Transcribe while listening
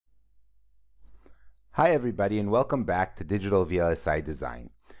Hi everybody and welcome back to Digital VLSI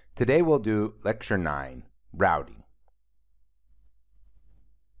Design. Today we'll do Lecture 9, Routing.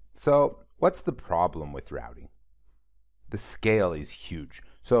 So what's the problem with routing? The scale is huge.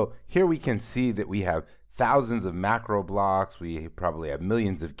 So here we can see that we have thousands of macro blocks, we probably have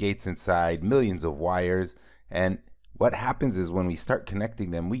millions of gates inside, millions of wires, and what happens is when we start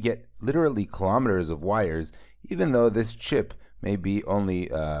connecting them, we get literally kilometers of wires, even though this chip may be only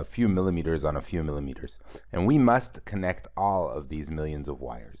a few millimeters on a few millimeters. And we must connect all of these millions of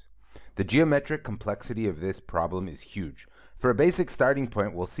wires. The geometric complexity of this problem is huge. For a basic starting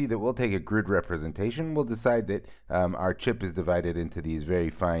point, we'll see that we'll take a grid representation. We'll decide that our chip is divided into these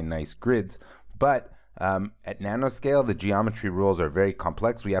very fine, nice grids. But at nanoscale, the geometry rules are very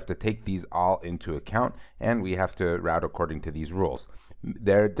complex. We have to take these all into account, and we have to route according to these rules.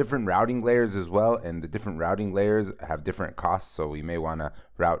 There are different routing layers as well, and the different routing layers have different costs, so we may want to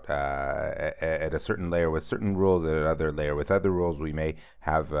route at a certain layer with certain rules, at another layer with other rules. We may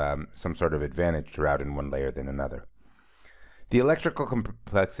have some sort of advantage to route in one layer than another. The electrical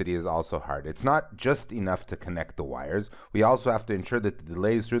complexity is also hard. It's not just enough to connect the wires. We also have to ensure that the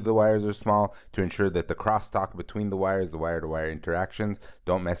delays through the wires are small, to ensure that the crosstalk between the wires, the wire-to-wire interactions,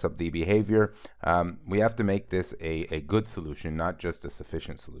 don't mess up the behavior. We have to make this a good solution, not just a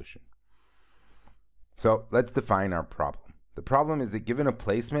sufficient solution. So let's define our problem. The problem is that given a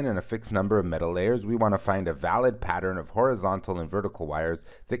placement and a fixed number of metal layers, we want to find a valid pattern of horizontal and vertical wires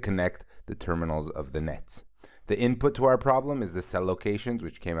that connect the terminals of the nets. The input to our problem is the cell locations,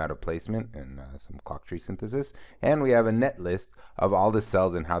 which came out of placement and some clock tree synthesis, and we have a net list of all the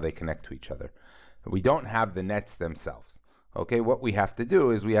cells and how they connect to each other. We don't have the nets themselves. Okay, what we have to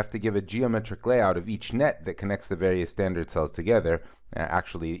do is we have to give a geometric layout of each net that connects the various standard cells together,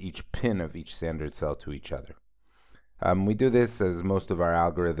 actually each pin of each standard cell to each other. We do this, as most of our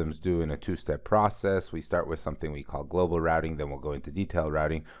algorithms do, in a two-step process. We start with something we call global routing, then we'll go into detailed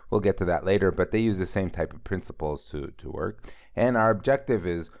routing. We'll get to that later, but they use the same type of principles to work. And our objective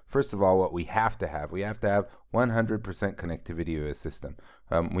is, first of all, what we have to have. We have to have 100% connectivity of a system.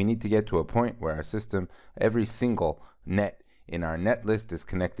 We need to get to a point where our system, every single net in our net list is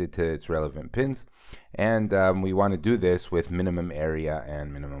connected to its relevant pins. And we want to do this with minimum area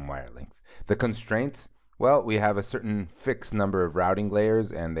and minimum wire length. The constraints, well, we have a certain fixed number of routing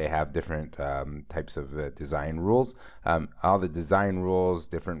layers, and they have different types of design rules. All the design rules,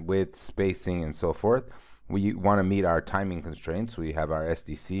 different widths, spacing, and so forth. We want to meet our timing constraints. We have our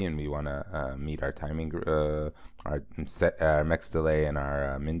SDC, and we want to meet our timing, our max delay and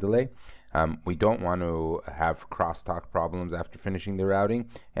our min delay. We don't want to have crosstalk problems after finishing the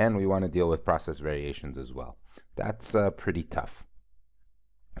routing, and we want to deal with process variations as well. That's pretty tough.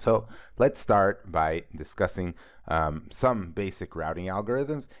 So let's start by discussing some basic routing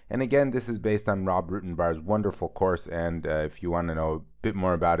algorithms. And again, this is based on Rob Rutenbar's wonderful course. And if you want to know a bit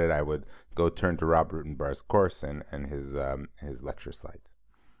more about it, I would go turn to Rob Rutenbar's course and his lecture slides.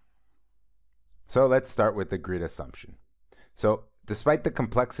 So let's start with the grid assumption. So despite the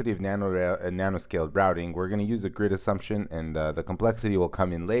complexity of nanoscaled routing, we're going to use a grid assumption, and the complexity will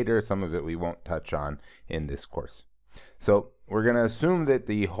come in later. Some of it we won't touch on in this course. So we're going to assume that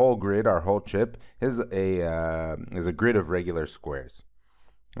the whole grid, our whole chip, is a grid of regular squares.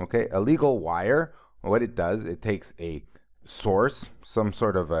 Okay, a legal wire, what it does, it takes a source, some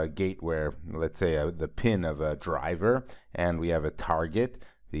sort of a gate where, let's say, the pin of a driver, and we have a target,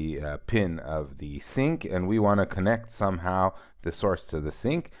 the pin of the sink, and we want to connect somehow the source to the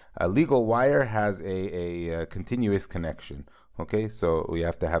sink. A legal wire has a continuous connection. Okay, so we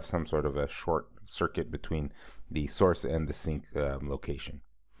have to have some sort of a short circuit between the source and the sink location.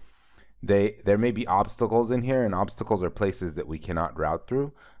 There may be obstacles in here, and obstacles are places that we cannot route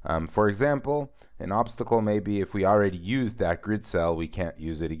through. For example, an obstacle may be if we already used that grid cell, we can't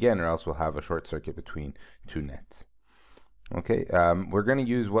use it again, or else we'll have a short circuit between two nets. Okay, we're going to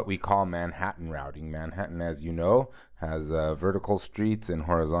use what we call Manhattan routing. Manhattan, as you know, has vertical streets and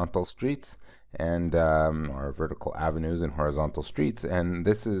horizontal streets, and or vertical avenues and horizontal streets. And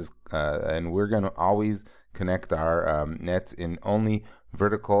this is, and we're going to always connect our nets in only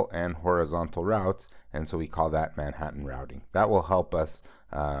vertical and horizontal routes, and so we call that Manhattan routing. That will help us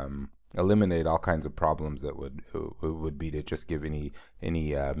eliminate all kinds of problems that would be to just give any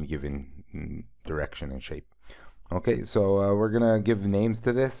given direction and shape. Okay, so we're going to give names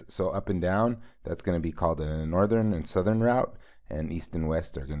to this. So up and down, that's going to be called a northern and southern route, and east and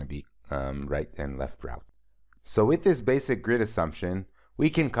west are going to be right and left route. So with this basic grid assumption, we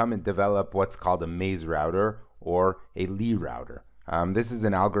can come and develop what's called a maze router or a Lie router. This is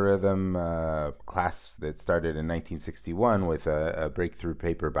an algorithm class that started in 1961 with a breakthrough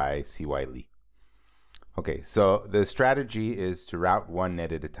paper by C.Y. Lie. Okay, so the strategy is to route one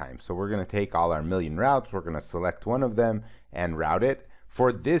net at a time. So we're going to take all our million routes, we're going to select one of them and route it.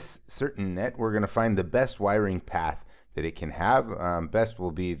 For this certain net, we're going to find the best wiring path that it can have. Best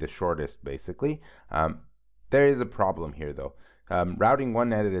will be the shortest, basically. There is a problem here, though. Routing one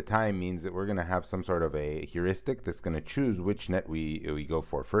net at a time means that we're going to have some sort of a heuristic that's going to choose which net we go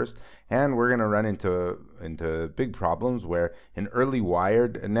for first, and we're going to run into big problems where an early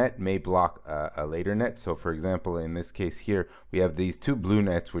wired net may block a later net. So for example, in this case here, we have these two blue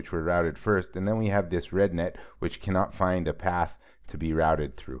nets which were routed first, and then we have this red net which cannot find a path to be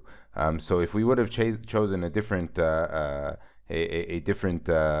routed through. So if we would have chosen a different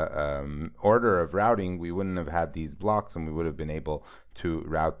order of routing, we wouldn't have had these blocks and we would have been able to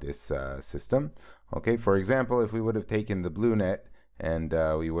route this system. Okay, for example, if we would have taken the blue net and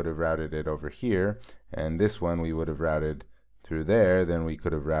we would have routed it over here, and this one we would have routed through there, then we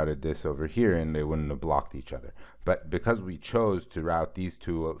could have routed this over here and they wouldn't have blocked each other. But because we chose to route these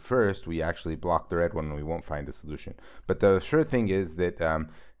two first, we actually blocked the red one and we won't find a solution. But the sure thing is that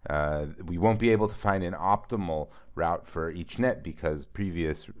we won't be able to find an optimal route for each net because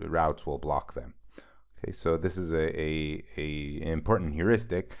previous routes will block them. Okay, so this is an important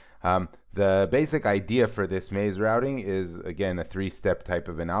heuristic. The basic idea for this maze routing is, again, a three-step type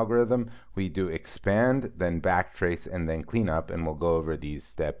of an algorithm. We do expand, then backtrace, and then clean up, and we'll go over these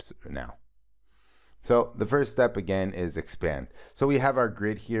steps now. So the first step, again, is expand. So we have our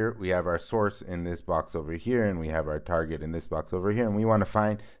grid here, we have our source in this box over here, and we have our target in this box over here, and we want to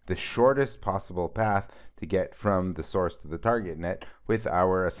find the shortest possible path to get from the source to the target net with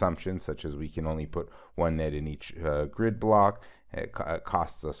our assumptions, such as we can only put one net in each grid block. It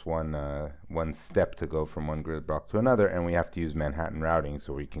costs us one step to go from one grid block to another, and we have to use Manhattan routing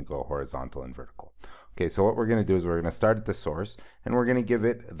so we can go horizontal and vertical. Okay, so what we're going to do is we're going to start at the source, and we're going to give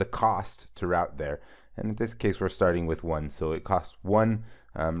it the cost to route there. And in this case, we're starting with 1. So it costs 1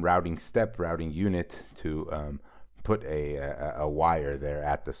 routing step, routing unit to put a wire there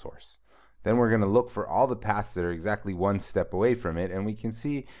at the source. Then we're going to look for all the paths that are exactly 1 step away from it, and we can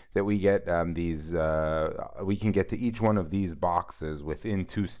see that we get we can get to each one of these boxes within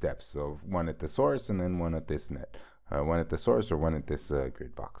 2 steps. So one at the source and then one at this net, one at the source or one at this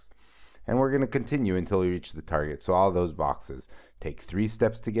grid box. And we're going to continue until we reach the target. So all those boxes take 3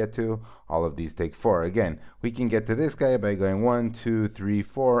 steps to get to. All of these take 4. Again, we can get to this guy by going 1, 2, 3,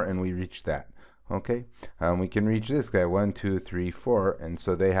 4, and we reach that. Okay, we can reach this guy 1, 2, 3, 4, and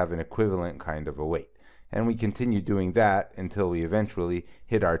so they have an equivalent kind of a weight. And we continue doing that until we eventually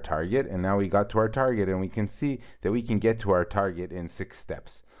hit our target. And now we got to our target, and we can see that we can get to our target in 6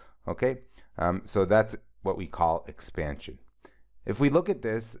 steps. Okay, so that's what we call expansion. If we look at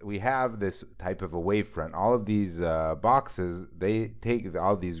this, we have this type of a wavefront. All of these boxes, they take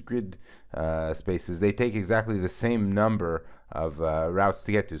all these grid spaces, they take exactly the same number of routes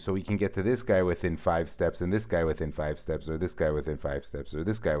to get to. So we can get to this guy within 5 steps, and this guy within 5 steps, or this guy within 5 steps, or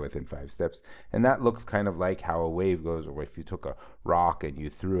this guy within 5 steps. And that looks kind of like how a wave goes, or if you took a rock and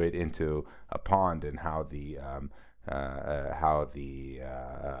you threw it into a pond, and how the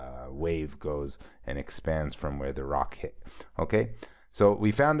wave goes and expands from where the rock hit. Okay, so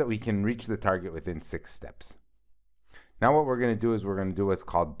we found that we can reach the target within 6 steps. Now what we're going to do is we're going to do what's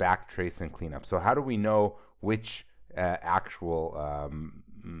called backtrace and cleanup. So how do we know which actual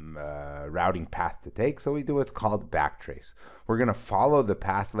routing path to take? So we do what's called backtrace. We're going to follow the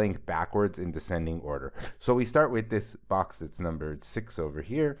path length backwards in descending order. So we start with this box that's numbered 6 over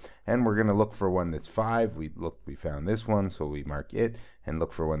here, and we're going to look for one that's 5. We found this one, so we mark it, and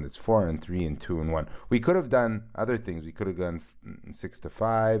look for one that's 4 and 3 and 2 and 1. We could have done other things. We could have gone 6 to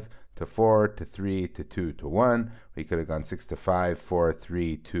 5 to 4 to 3 to 2 to 1. We could have gone 6 to 5, 4,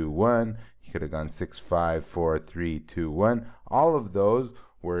 3, 2, 1. You could have gone 6, 5, 4, 3, 2, 1. All of those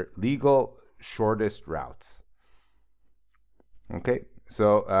were legal shortest routes. Okay,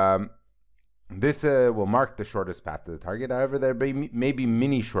 so this will mark the shortest path to the target. However, there may be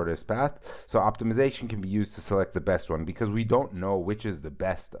many shortest paths, so optimization can be used to select the best one because we don't know which is the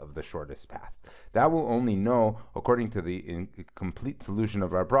best of the shortest paths. That will only know according to the complete solution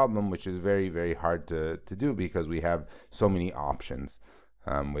of our problem, which is very, very hard to do because we have so many options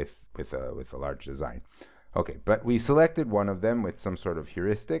with a large design. Okay, but we selected one of them with some sort of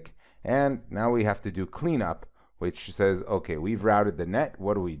heuristic, and now we have to do cleanup, which says, okay, we've routed the net.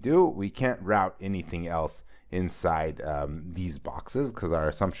 What do? We can't route anything else inside these boxes because our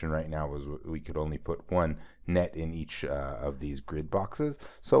assumption right now was we could only put one net in each of these grid boxes.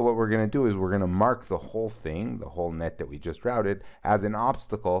 So what we're going to do is we're going to mark the whole thing, the whole net that we just routed, as an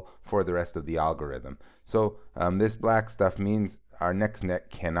obstacle for the rest of the algorithm. So this black stuff means our next net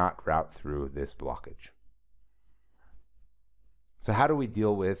cannot route through this blockage. So how do we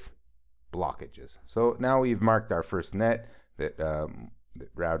deal with blockages? So now we've marked our first net that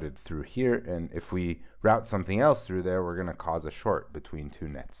routed through here, and if we route something else through there, we're going to cause a short between two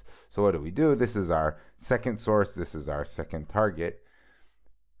nets. So what do? This is our second source, this is our second target,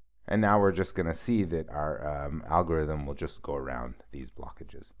 and now we're just going to see that our algorithm will just go around these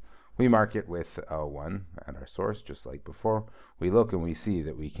blockages. We mark it with 1 at our source, just like before. We look and we see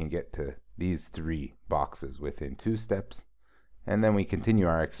that we can get to these 3 boxes within 2 steps, and then we continue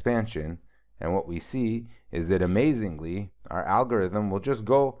our expansion, and what we see is that amazingly our algorithm will just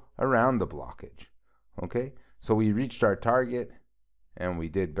go around the blockage. Okay, so we reached our target and we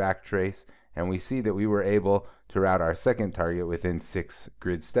did backtrace, and we see that we were able to route our second target within 6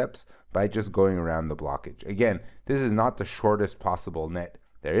 grid steps by just going around the blockage. Again, this is not the shortest possible net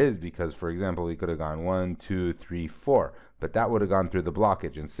there is, because for example we could have gone 1, 2, 3, 4, but that would have gone through the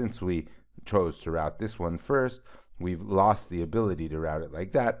blockage, and since we chose to route this one first, we've lost the ability to route it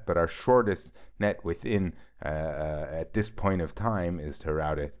like that. But our shortest net within at this point of time is to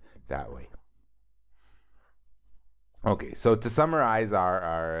route it that way. Okay, so to summarize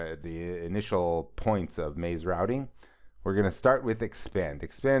the initial points of maze routing, we're going to start with expand.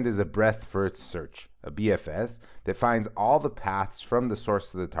 Expand is a breadth first search, a BFS, that finds all the paths from the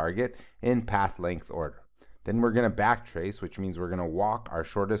source to the target in path length order. Then we're going to backtrace, which means we're going to walk our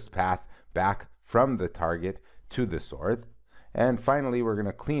shortest path back from the target to the source. And finally, we're going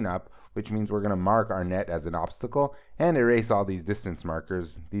to clean up, which means we're going to mark our net as an obstacle and erase all these distance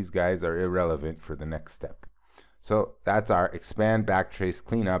markers. These guys are irrelevant for the next step. So that's our expand, backtrace,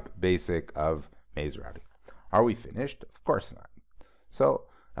 cleanup basic of maze routing. Are we finished? Of course not. So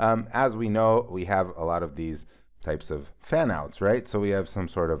as we know, we have a lot of these types of fan outs, right? So we have some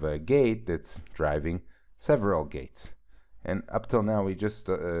sort of a gate that's driving several gates. And up till now, we just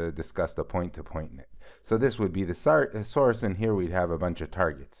discussed a point-to-point net. So this would be the source, and here we'd have a bunch of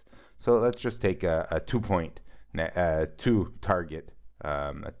targets. So let's just take a 2-point net, 2 target,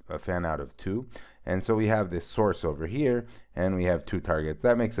 a fan out of 2. And so we have this source over here, and we have 2 targets.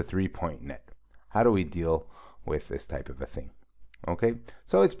 That makes a 3-point net. How do we deal with this type of a thing? Okay,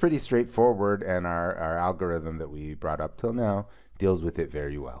 so it's pretty straightforward, and our algorithm that we brought up till now deals with it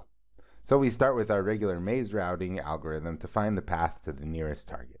very well. So we start with our regular maze routing algorithm to find the path to the nearest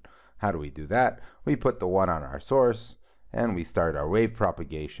target. How do we do that? We put the 1 on our source, and we start our wave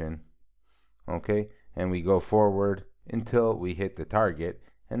propagation, okay, and we go forward until we hit the target,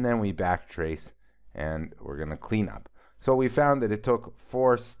 and then we backtrace, and we're going to clean up. So we found that it took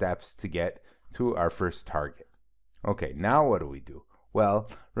 4 steps to get to our first target. Okay, now what do? Well,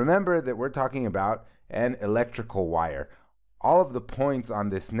 remember that we're talking about an electrical wire. All of the points on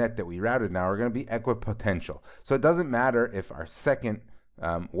this net that we routed now are going to be equipotential. So it doesn't matter if our second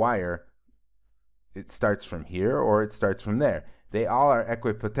wire, it starts from here or it starts from there. They all are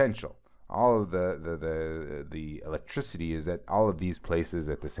equipotential. All of the electricity is at all of these places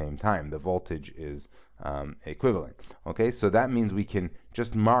at the same time. The voltage is equivalent. Okay, so that means we can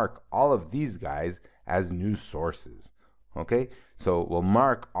just mark all of these guys as new sources. Okay, so we'll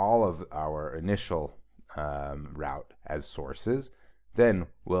mark all of our initial route as sources. Then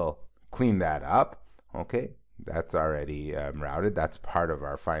we'll clean that up. Okay, that's already routed. That's part of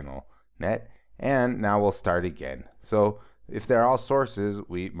our final net. And now we'll start again. So if they're all sources,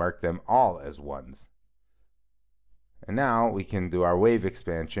 we mark them all as 1s. And now we can do our wave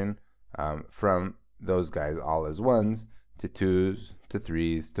expansion from those guys all as 1s to 2s to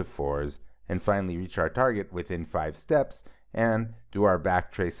 3s to 4s, and finally reach our target within 5 steps and do our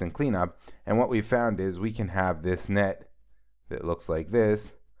backtrace and cleanup. And what we found is we can have this net that looks like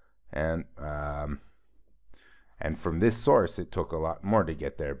this, and from this source it took a lot more to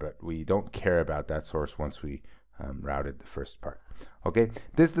get there, but we don't care about that source once we routed the first part. Okay,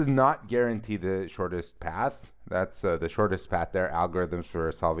 this does not guarantee the shortest path. That's the shortest path there, algorithms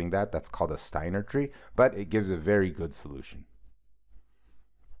for solving that. That's called a Steiner tree, but it gives a very good solution.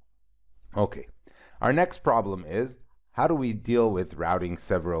 Okay, our next problem is, how do we deal with routing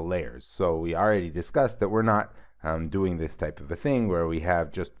several layers? So we already discussed that we're not doing this type of a thing where we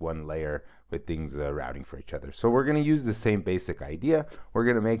have just one layer with things routing for each other. So we're going to use the same basic idea. We're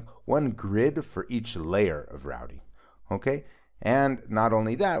going to make one grid for each layer of routing. Okay, and not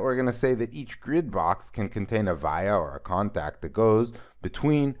only that, we're going to say that each grid box can contain a via or a contact that goes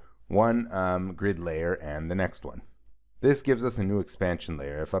between one grid layer and the next one. This gives us a new expansion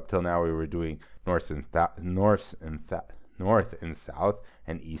layer. If up till now we were doing north and south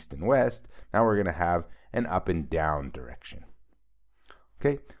and east and west, now we're going to have an up and down direction.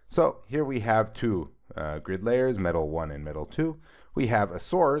 Okay, so here we have 2 grid layers, metal 1 and metal 2. we have a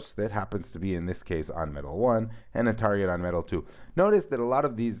source that happens to be, in this case, on metal 1 and a target on metal 2. Notice that a lot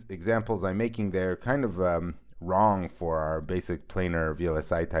of these examples I'm making there kind of wrong for our basic planar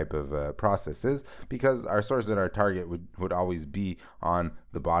VLSI type of processes, because our source and our target would always be on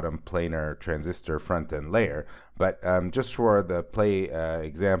the bottom planar transistor front end layer. But just for the play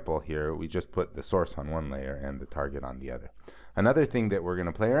example here, we just put the source on one layer and the target on the other. Another thing that we're going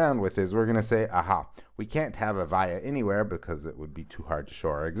to play around with is we're going to say, aha, we can't have a via anywhere because it would be too hard to show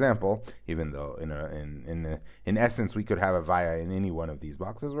our example, even though in essence we could have a via in any one of these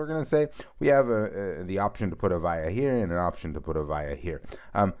boxes. We're going to say we have the option to put a via here and an option to put a via here.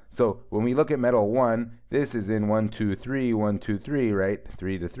 So when we look at metal 1, this is in 1, 2, 3, 1, 2, 3, right?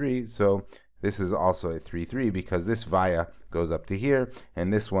 3 to 3. So this is also at 3, 3 because this via goes up to here,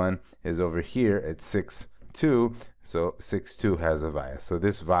 and this one is over here at 6, 2. So 6, 2 has a via. So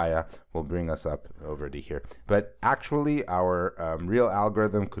this via will bring us up over to here. But actually, our real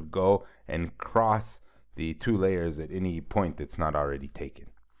algorithm could go and cross the two layers at any point that's not already taken.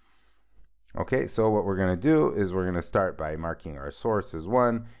 Okay, so what we're going to do is we're going to start by marking our source as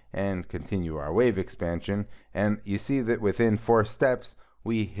 1 and continue our wave expansion. And you see that within 4 steps,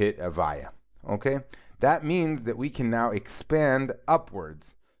 we hit a via. Okay, that means that we can now expand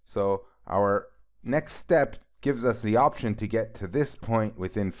upwards. So our next step gives us the option to get to this point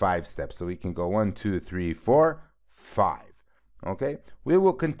within 5 steps. So we can go 1, 2, 3, 4, 5. Okay, we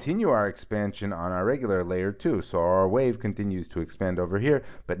will continue our expansion on our regular layer too. So our wave continues to expand over here,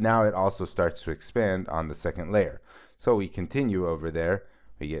 but now it also starts to expand on the second layer. So we continue over there.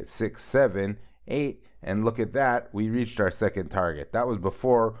 We get 6, 7, 8, and look at that, we reached our second target. That was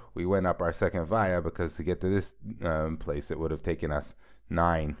before we went up our second via, because to get to this place, it would have taken us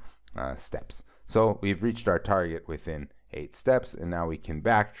 9 steps. So we've reached our target within 8 steps, and now we can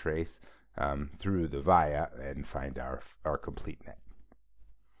backtrace through the via and find our complete net.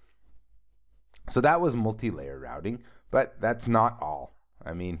 So that was multi-layer routing, but that's not all.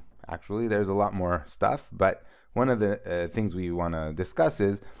 I mean, actually, there's a lot more stuff, but one of the things we want to discuss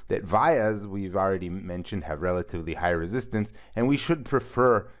is that vias, we've already mentioned, have relatively high resistance, and we should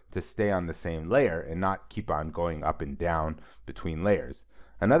prefer to stay on the same layer and not keep on going up and down between layers.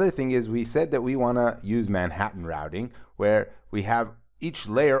 Another thing is we said that we want to use Manhattan routing, where we have each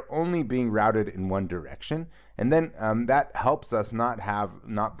layer only being routed in one direction, and then that helps us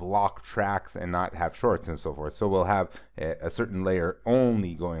not block tracks and not have shorts and so forth. So we'll have a certain layer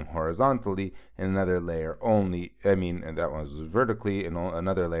only going horizontally and another layer only, and that one was vertically, and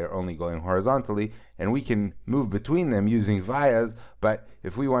another layer only going horizontally, and we can move between them using vias. But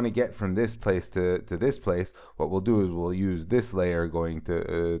if we want to get from this place to this place, what we'll do is we'll use this layer going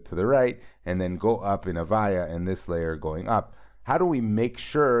to the right and then go up in a via, and this layer going up. How do we make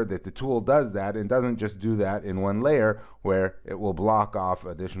sure that the tool does that and doesn't just do that in one layer where it will block off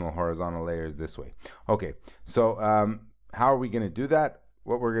additional horizontal layers this way? Okay, so how are we going to do that?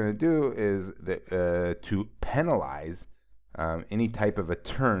 What we're going to do is that, to penalize any type of a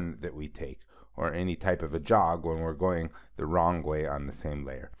turn that we take or any type of a jog when we're going the wrong way on the same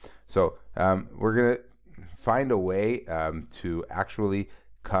layer. So we're going to find a way to actually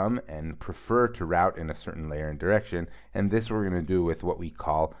come and prefer to route in a certain layer and direction, and this we're going to do with what we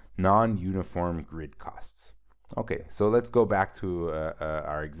call non-uniform grid costs. Okay, so let's go back to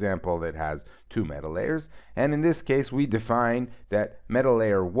our example that has 2 metal layers, and in this case we define that metal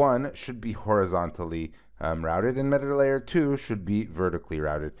layer 1 should be horizontally routed, and metal layer 2 should be vertically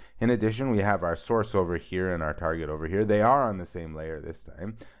routed. In addition, we have our source over here and our target over here. They are on the same layer this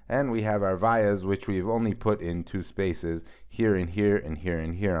time. And we have our vias, which we've only put in 2 spaces, here and here and here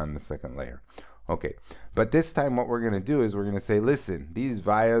and here on the second layer. Okay, but this time what we're going to do is we're going to say, listen, these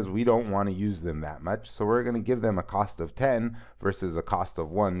vias, we don't want to use them that much, so we're going to give them a cost of 10 versus a cost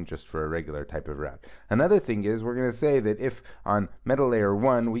of 1 just for a regular type of route. Another thing is we're going to say that if on metal layer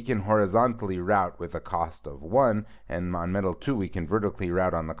 1 we can horizontally route with a cost of 1, and on metal 2 we can vertically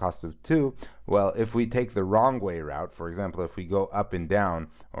route on the cost of 2, well, if we take the wrong way route, for example, if we go up and down,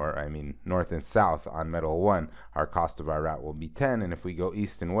 or I mean north and south on metal 1, our cost of our route will be 10, and if we go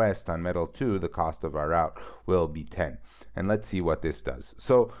east and west on metal 2, the cost of our route will be 10. And let's see what this does.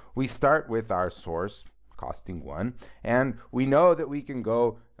 So we start with our source costing 1, and we know that we can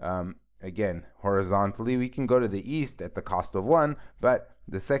go again horizontally. We can go to the east at the cost of 1, but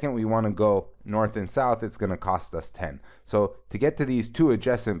the second we want to go north and south, it's going to cost us 10. So to get to these 2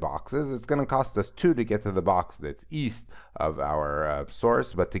 adjacent boxes, it's going to cost us 2 to get to the box that's east of our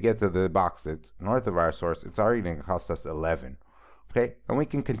source, but to get to the box that's north of our source, it's already going to cost us 11. Okay, and we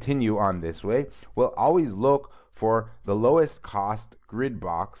can continue on this way. We'll always look for the lowest cost grid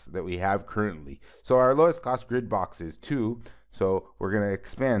box that we have currently. So our lowest cost grid box is 2. So we're going to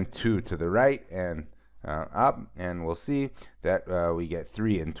expand 2 to the right and up, and we'll see that we get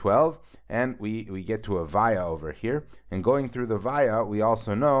 3 and 12, and we get to a via over here. And going through the via, we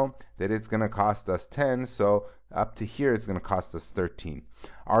also know that it's going to cost us 10, so up to here it's going to cost us 13.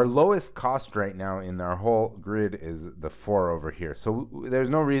 Our lowest cost right now in our whole grid is the 4 over here, so there's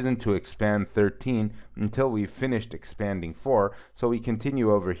no reason to expand 13 until we've finished expanding 4. So we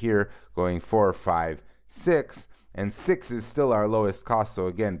continue over here going 4, 5, 6, and 6 is still our lowest cost, so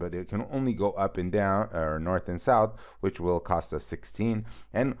again, but it can only go up and down, or north and south, which will cost us 16.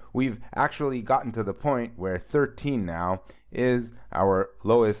 And we've actually gotten to the point where 13 now is our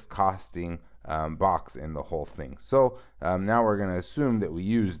lowest costing box in the whole thing. So now we're going to assume that we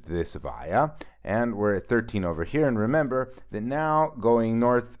used this via, and we're at 13 over here. And remember that now going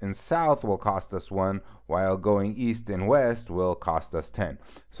north and south will cost us 1, while going east and west will cost us 10.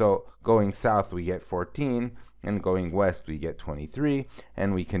 So going south we get 14, and going west we get 23,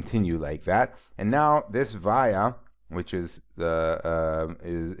 and we continue like that. And now this via, which is the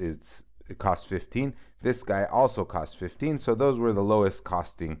it costs 15. This guy also costs 15. So those were the lowest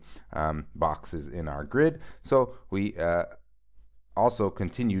costing boxes in our grid. So we also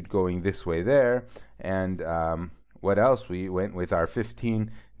continued going this way there. And what else? We went with our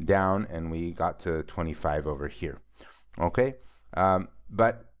 15 down, and we got to 25 over here. Okay,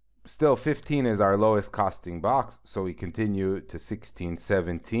 but still 15 is our lowest costing box, so we continue to 16,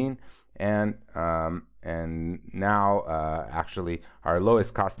 17, and now actually our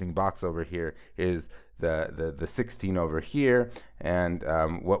lowest costing box over here is the 16 over here. And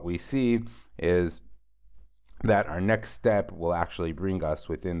what we see is that our next step will actually bring us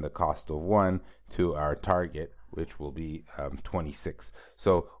within the cost of 1 to our target, which will be 26.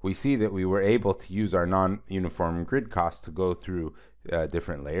 So we see that we were able to use our non-uniform grid cost to go through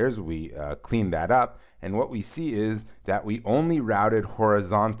different layers. We cleaned that up, and what we see is that we only routed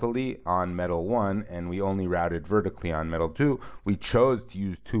horizontally on metal 1, and we only routed vertically on metal 2. We chose to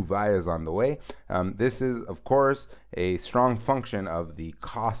use 2 vias on the way. This is, of course, a strong function of the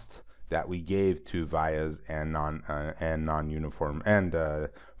cost that we gave to vias and non-uniform and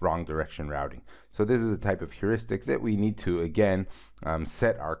wrong direction routing. So this is a type of heuristic that we need to, again,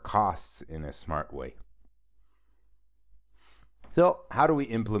 set our costs in a smart way. So how do we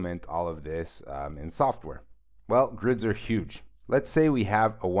implement all of this in software? Well, grids are huge. Let's say we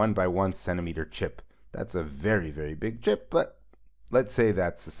have a 1 by 1 centimeter chip. That's a very, very big chip, but let's say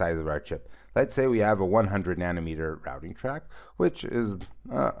that's the size of our chip. Let's say we have a 100 nanometer routing track, which is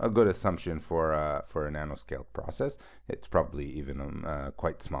a good assumption for a nanoscaled process. It's probably even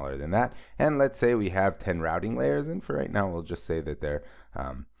quite smaller than that. And let's say we have 10 routing layers, and for right now we'll just say that they're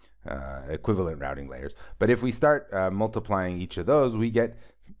equivalent routing layers. But if we start multiplying each of those, we get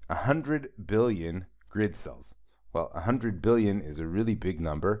 100 billion grid cells. Well, 100 billion is a really big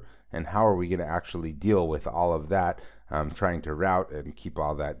number, and how are we going to actually deal with all of that, trying to route and keep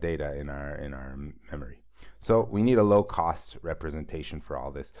all that data in our memory? So we need a low cost representation for all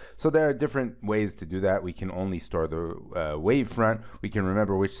this. So there are different ways to do that. We can only store the wave front. We can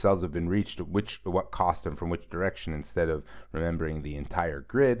remember which cells have been reached, what cost and from which direction, instead of remembering the entire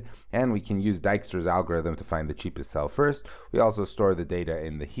grid. And we can use Dijkstra's algorithm to find the cheapest cell first. We also store the data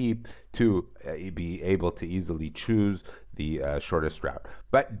in the heap to be able to easily choose the shortest route.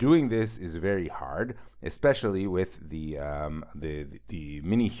 But doing this is very hard, especially with the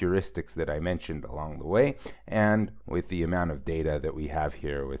mini heuristics that I mentioned along the way, and with the amount of data that we have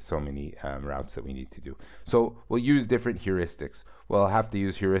here with so many routes that we need to do. So we'll use different heuristics. We'll have to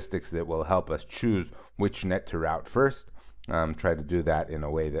use heuristics that will help us choose which net to route first. Try to do that in a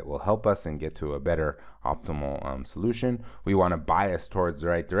way that will help us and get to a better optimal solution. We want to bias towards the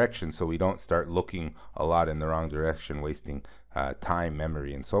right direction so we don't start looking a lot in the wrong direction, wasting time,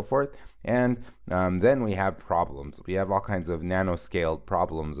 memory, and so forth. And then we have problems. We have all kinds of nanoscaled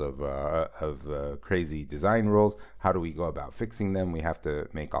problems of crazy design rules. How do we go about fixing them? We have to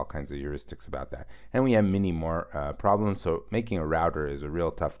make all kinds of heuristics about that. And we have many more problems. So making a router is a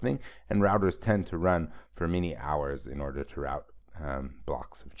real tough thing. And routers tend to run for many hours in order to route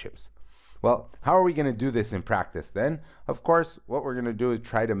blocks of chips. Well, how are we going to do this in practice then? Of course, what we're going to do is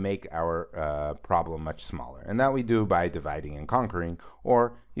try to make our problem much smaller. And that we do by dividing and conquering,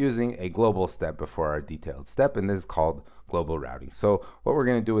 or using a global step before our detailed step. And this is called global routing. So what we're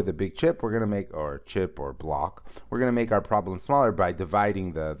going to do with a big chip, we're going to make, or chip or block, we're going to make our problem smaller by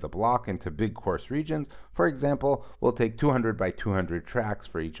dividing the block into big coarse regions. For example, we'll take 200 by 200 tracks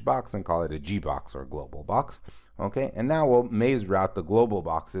for each box and call it a G box or global box. Okay, and now we'll maze route the global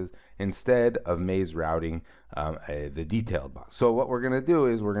boxes instead of maze routing the detailed box. So what we're going to do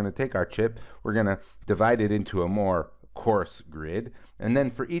is we're going to take our chip, we're going to divide it into a more coarse grid. And then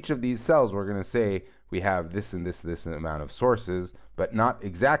for each of these cells, we're going to say we have this and this amount of sources, but not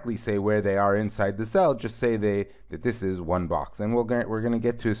exactly say where they are inside the cell, just say that this is one box. And we're going to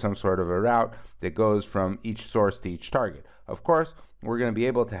get to some sort of a route that goes from each source to each target. Of course, we're going to be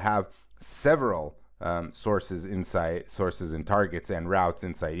able to have several sources and targets and routes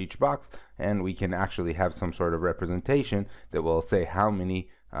inside each box, and we can actually have some sort of representation that will say how many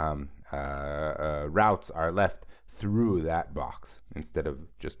routes are left through that box, instead of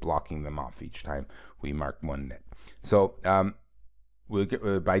just blocking them off each time we mark one net. So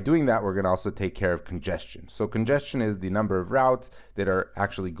by doing that, we're going to also take care of congestion. So congestion is the number of routes that are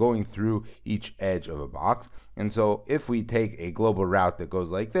actually going through each edge of a box. And so if we take a global route that goes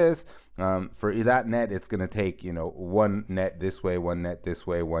like this, for that net, it's going to take, one net this way, one net this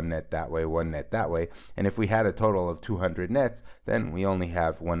way, one net that way, one net that way. And if we had a total of 200 nets, then we only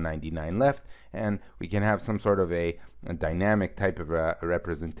have 199 left. And we can have some sort of a dynamic type of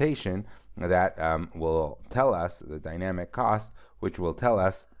representation that will tell us the dynamic cost, which will tell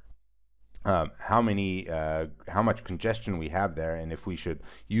us how much congestion we have there, and if we should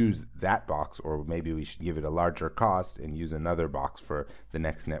use that box, or maybe we should give it a larger cost and use another box for the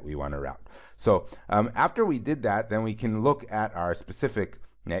next net we want to route. So after we did that, then we can look at our specific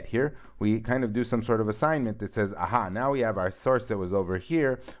net here. We kind of do some sort of assignment that says, aha, now we have our source that was over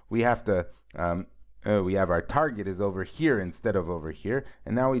here. We have to we have our target is over here instead of over here,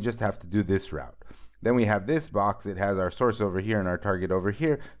 and now we just have to do this route. Then we have this box, it has our source over here and our target over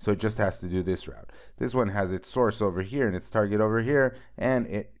here, so it just has to do this route. This one has its source over here and its target over here, and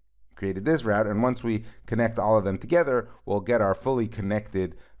it created this route. And once we connect all of them together, we'll get our fully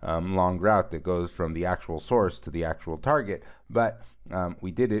connected long route that goes from the actual source to the actual target. But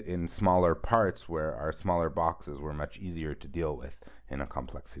we did it in smaller parts, where our smaller boxes were much easier to deal with in a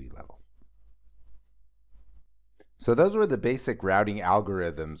complexity level. So those were the basic routing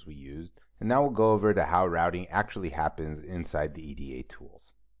algorithms we used. And now we'll go over to how routing actually happens inside the EDA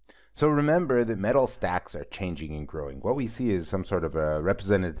tools. So remember that metal stacks are changing and growing. What we see is some sort of a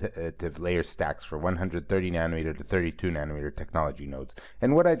representative layer stacks for 130 nanometer to 32 nanometer technology nodes.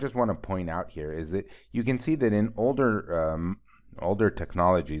 And what I just want to point out here is that you can see that in older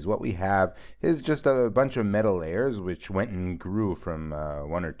technologies, what we have is just a bunch of metal layers which went and grew from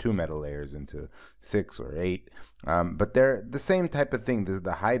 1 or 2 metal layers into 6 or 8. But they're the same type of thing.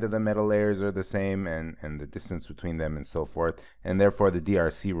 The height of the metal layers are the same, and the distance between them and so forth. And therefore the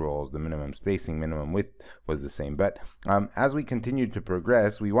DRC rules, the minimum spacing, minimum width, was the same. But as we continued to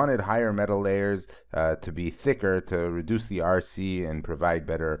progress, we wanted higher metal layers to be thicker to reduce the RC and provide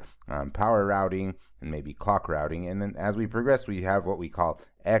better power routing and maybe clock routing. And then as we progress, we have what we call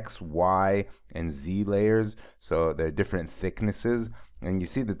X, Y, and Z layers. So they're different thicknesses. And you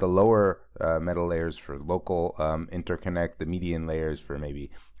see that the lower metal layers for local interconnect, the median layers for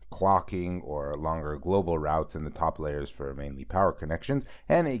maybe clocking or longer global routes, and the top layers for mainly power connections.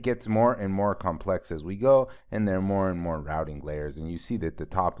 And it gets more and more complex as we go, and there are more and more routing layers. And you see that the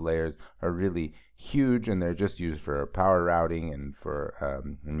top layers are really huge, and they're just used for power routing, and for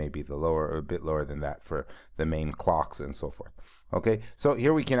maybe the lower, a bit lower than that, for the main clocks and so forth. Okay, so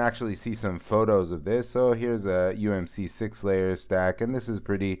here we can actually see some photos of this. So here's a UMC 6-layer stack, and this is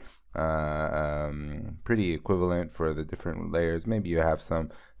pretty equivalent for the different layers. Maybe you have some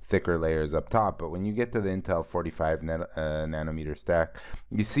thicker layers up top, but when you get to the Intel 45 nanometer stack,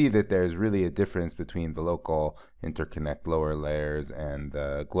 you see that there's really a difference between the local interconnect lower layers and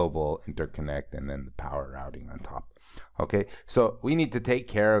the global interconnect, and then the power routing on top. Okay, so we need to take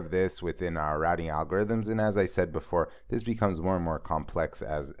care of this within our routing algorithms, and as I said before, this becomes more and more complex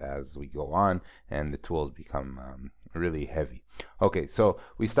as we go on, and the tools become really heavy. Okay, so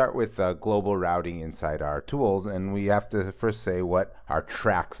we start with global routing inside our tools, and we have to first say what our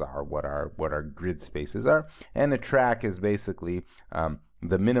tracks are, what our grid spaces are. And a track is basically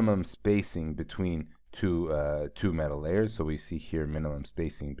the minimum spacing between two metal layers. So we see here minimum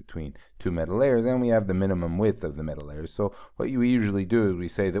spacing between 2 metal layers, and we have the minimum width of the metal layers. So what we usually do is we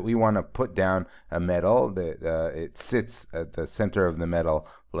say that we want to put down a metal that it sits at the center of the metal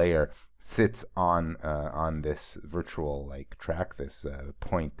layer, sits on this virtual like track, this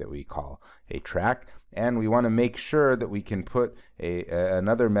point that we call a track, and we want to make sure that we can put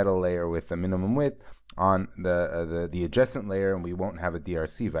another metal layer with a minimum width on the adjacent layer, and we won't have a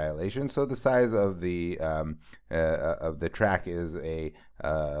DRC violation. So the size of the track is a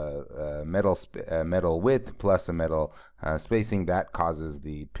metal width plus a metal spacing that causes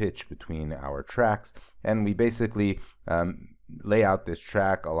the pitch between our tracks, and we basically lay out this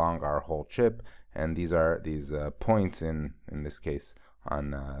track along our whole chip. And these are these points in this case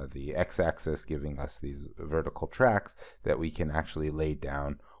the x-axis, giving us these vertical tracks that we can actually lay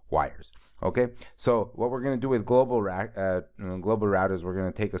down wires. Okay, so what we're going to do with global routers, we're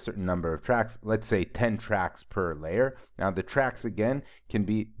going to take a certain number of tracks, let's say 10 tracks per layer. Now the tracks again can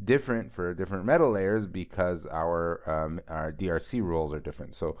be different for different metal layers because our DRC rules are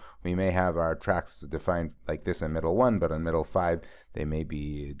different. So we may have our tracks defined like this in metal 1, but on metal 5 they may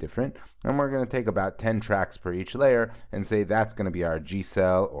be different. And we're going to take about 10 tracks per each layer and say that's going to be our G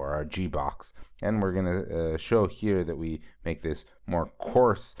cell or our G box. And we're going to show here that we make this more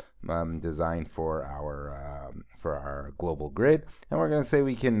coarse design for our global grid, and we're going to say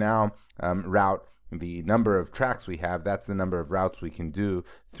we can now route the number of tracks we have. That's the number of routes we can do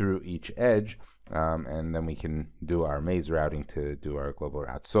through each edge, and then we can do our maze routing to do our global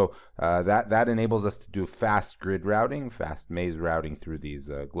route. So that enables us to do fast grid routing, fast maze routing through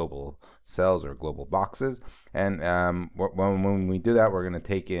these global cells or global boxes. And when we do that, we're going to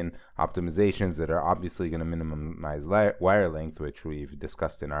take in optimizations that are obviously going to minimize wire length, which we've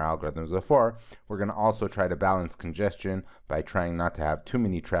discussed in our algorithms before. We're going to also try to balance congestion by trying not to have too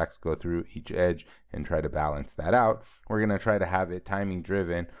many tracks go through each edge and try to balance that out. We're going to try to have it timing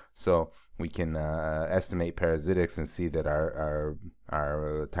driven, so we can estimate parasitics and see that our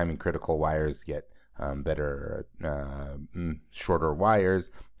timing critical wires get better, shorter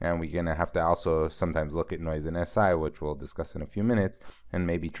wires. And we're going to have to also sometimes look at noise and SI, which we'll discuss in a few minutes, and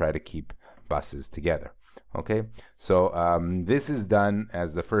maybe try to keep buses together. Okay, so this is done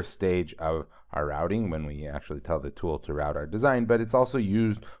as the first stage of our routing when we actually tell the tool to route our design, but it's also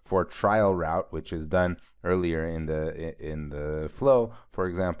used for trial route, which is done earlier in the flow. For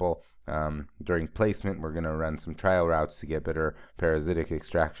example, during placement, we're going to run some trial routes to get better parasitic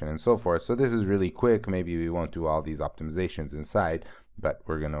extraction and so forth. So this is really quick. Maybe we won't do all these optimizations inside, but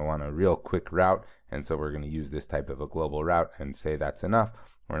we're going to want a real quick route, and so we're going to use this type of a global route and say that's enough.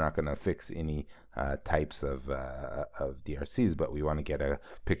 We're not going to fix any types of DRCs, but we want to get a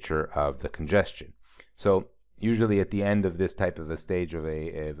picture of the congestion. So usually at the end of this type of a stage of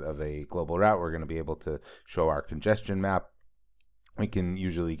a global route, we're going to be able to show our congestion map. We can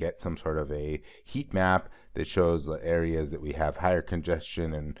usually get some sort of a heat map that shows the areas that we have higher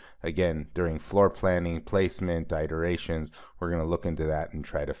congestion. And again, during floor planning, placement, iterations, we're going to look into that and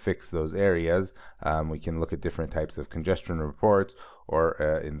try to fix those areas. We can look at different types of congestion reports, or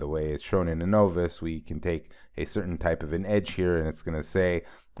in the way it's shown in ANOVIS, we can take a certain type of an edge here, and it's going to say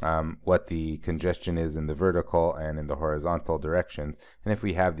what the congestion is in the vertical and in the horizontal directions. And if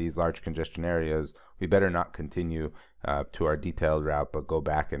we have these large congestion areas, we better not continue to our detailed route, but go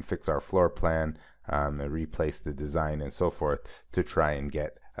back and fix our floor plan, and replace the design and so forth to try and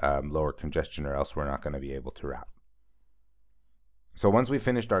get lower congestion, or else we're not going to be able to route. So once we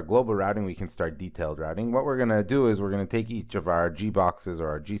finished our global routing, we can start detailed routing. What we're going to do is we're going to take each of our G boxes or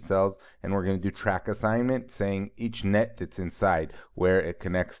our G cells, and we're going to do track assignment, saying each net that's inside, where it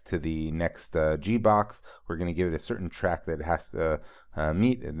connects to the next G box. We're going to give it a certain track that it has to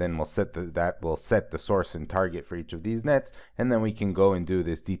meet, and then we'll set the source and target for each of these nets, and then we can go and do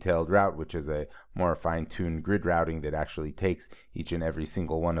this detailed route, which is a more fine-tuned grid routing that actually takes each and every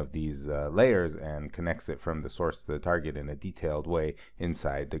single one of these layers and connects it from the source to the target in a detailed way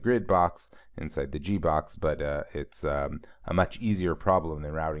inside the grid box, inside the G box. But it's a much easier problem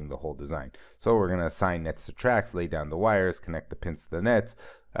than routing the whole design. So we're going to assign nets to tracks, lay down the wires, connect the pins to the nets.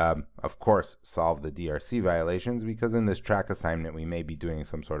 Of course, solve the DRC violations, because in this track assignment we may be doing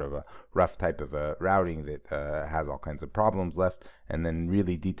some sort of a rough type of a routing that has all kinds of problems left, and then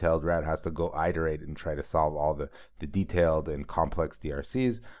really detailed route has to go iterate and try to solve all the detailed and complex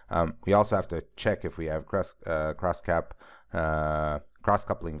DRCs. We also have to check if we have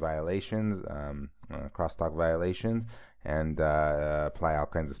cross-coupling violations, crosstalk violations, and apply all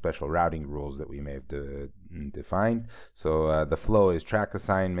kinds of special routing rules that we may have defined. So the flow is track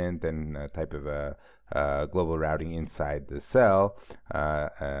assignment, and a type of a global routing inside the cell.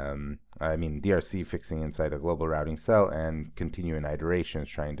 DRC fixing inside a global routing cell, and continuing iterations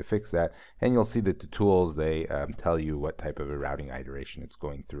trying to fix that. And you'll see that the tools, they tell you what type of a routing iteration it's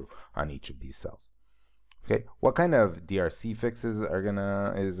going through on each of these cells. Okay, what kind of DRC fixes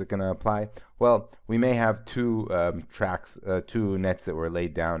is it gonna apply? Well, we may have two nets that were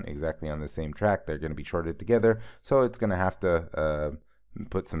laid down exactly on the same track. They're gonna be shorted together, so it's gonna have to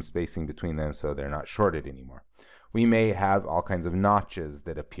put some spacing between them so they're not shorted anymore. We may have all kinds of notches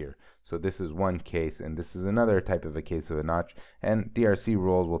that appear. So this is one case, and this is another type of a case of a notch. And DRC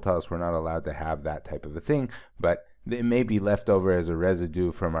rules will tell us we're not allowed to have that type of a thing, but it may be left over as a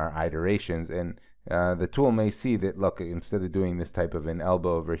residue from our iterations, and the tool may see that, look, instead of doing this type of an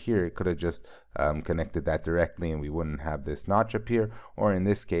elbow over here, it could have just connected that directly and we wouldn't have this notch up here. Or in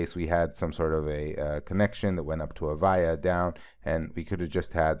this case, we had some sort of a connection that went up to a via down, and we could have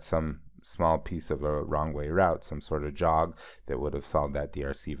just had some small piece of a wrong way route, some sort of jog that would have solved that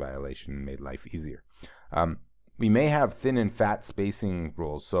DRC violation and made life easier. We may have thin and fat spacing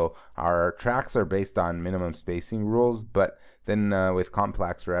rules. So our tracks are based on minimum spacing rules, but then with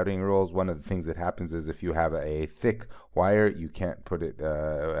complex routing rules, one of the things that happens is if you have a thick wire, you can't put it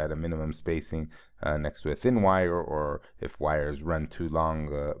at a minimum spacing next to a thin wire, or if wires run too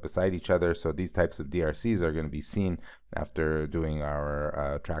long beside each other. So these types of DRCs are going to be seen after doing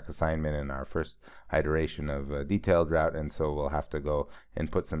our track assignment and our first iteration of a detailed route, and so we'll have to go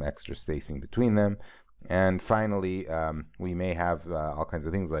and put some extra spacing between them. And finally, we may have all kinds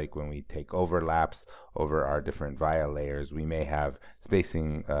of things, like when we take overlaps over our different via layers, we may have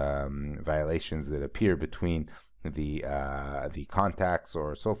spacing violations that appear between the contacts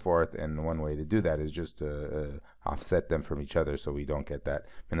or so forth. And one way to do that is just to offset them from each other so we don't get that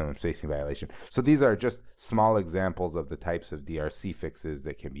minimum spacing violation. So these are just small examples of the types of DRC fixes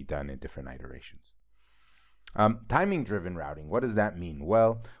that can be done in different iterations. Timing-driven routing, what does that mean?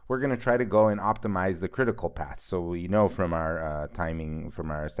 Well, we're going to try to go and optimize the critical paths. So we know from our from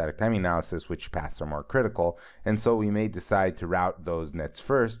our static timing analysis which paths are more critical, and so we may decide to route those nets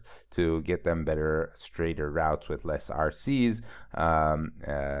first to get them better, straighter routes with less RCs,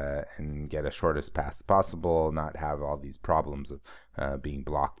 and get a shortest path possible, not have all these problems of being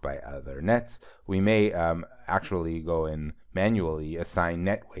blocked by other nets. We may actually go and manually assign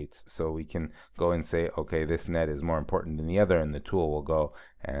net weights, so we can go and say, okay, this net is more important than the other, and the tool will go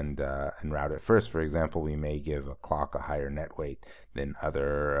and route it first. For example, we may give a clock a higher net weight than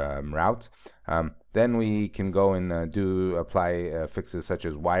other routes. Then we can go and apply fixes such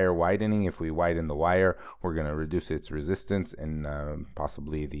as wire widening. If we widen the wire, we're going to reduce its resistance, and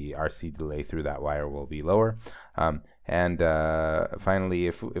possibly the RC delay through that wire will be lower. And finally,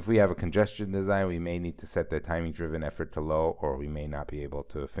 if we have a congestion design, we may need to set the timing-driven effort to low, or we may not be able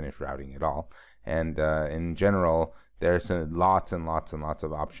to finish routing at all. And in general, there's lots and lots and lots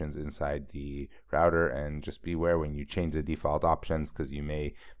of options inside the router, and just beware when you change the default options, because you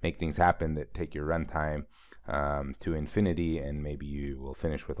may make things happen that take your runtime to infinity, and maybe you will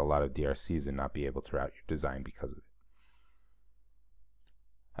finish with a lot of DRCs and not be able to route your design because of it.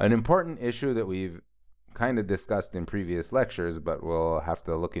 An important issue that we've kind of discussed in previous lectures, but we'll have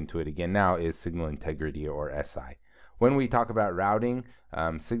to look into it again now, is signal integrity, or SI. When we talk about routing,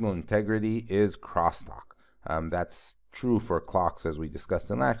 signal integrity is crosstalk. That's true for clocks, as we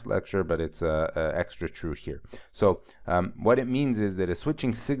discussed in last lecture, but it's extra true here. So what it means is that a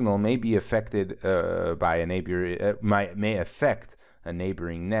switching signal may be affected by a neighbor, may affect a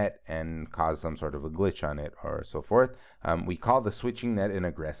neighboring net and cause some sort of a glitch on it or so forth. We call the switching net an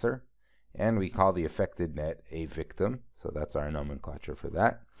aggressor, and we call the affected net a victim. So that's our nomenclature for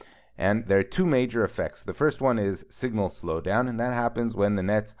that. And there are two major effects. The first one is signal slowdown, and that happens when the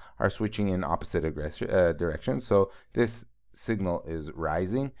nets are switching in opposite directions. So this signal is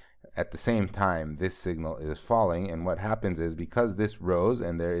rising. At the same time, this signal is falling. And what happens is, because this rose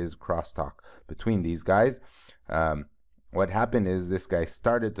and there is crosstalk between these guys, what happened is this guy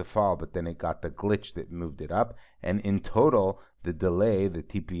started to fall, but then it got the glitch that moved it up. And in total, the delay, the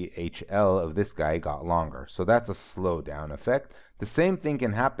TPHL of this guy got longer. So that's a slowdown effect. The same thing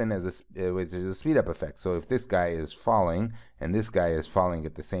can happen with a speed up effect. So if this guy is falling and this guy is falling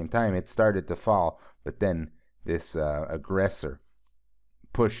at the same time, it started to fall, but then this aggressor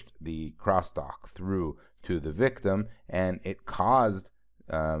pushed the crosstalk through to the victim, and it caused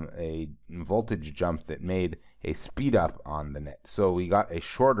a voltage jump that made a speed up on the net. So we got a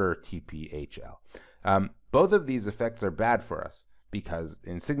shorter TPHL. Both of these effects are bad for us, because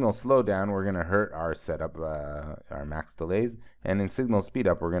in signal slowdown, we're going to hurt our setup, our max delays, and in signal speed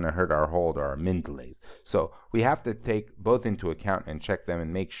up, we're going to hurt our hold or our min delays. So we have to take both into account and check them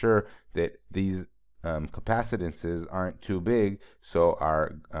and make sure that these capacitances aren't too big, so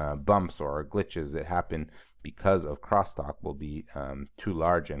our bumps or our glitches that happen because of crosstalk will be too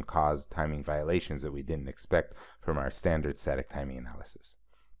large and cause timing violations that we didn't expect from our standard static timing analysis.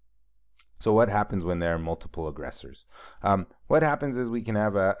 So what happens when there are multiple aggressors? What happens is we can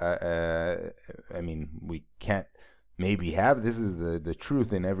have we can't maybe have. This is the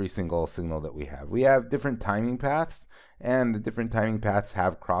truth in every single signal that we have. We have different timing paths, and the different timing paths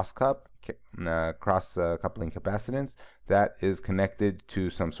have cross-coupling capacitance that is connected to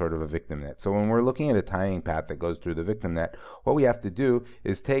some sort of a victim net. So when we're looking at a timing path that goes through the victim net, what we have to do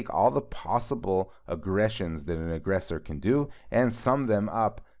is take all the possible aggressions that an aggressor can do and sum them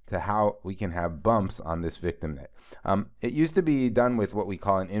up to how we can have bumps on this victim net. It used to be done with what we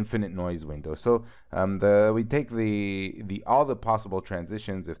call an infinite noise window. So we take all the possible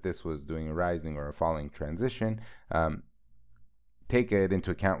transitions, if this was doing a rising or a falling transition, take it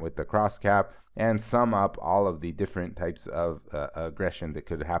into account with the cross cap, and sum up all of the different types of aggression that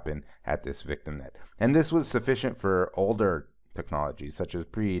could happen at this victim net. And this was sufficient for older technologies, such as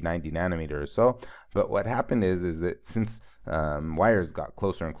pre-90 nanometer or so. But what happened is that since wires got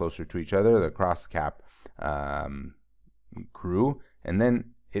closer and closer to each other, the cross cap grew, and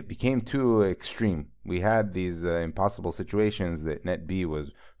then it became too extreme. We had these impossible situations that net B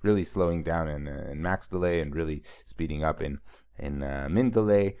was really slowing down in max delay and really speeding up in min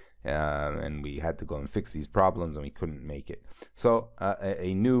delay, and we had to go and fix these problems, and we couldn't make it. So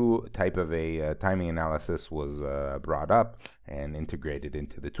a new type of a timing analysis was brought up and integrated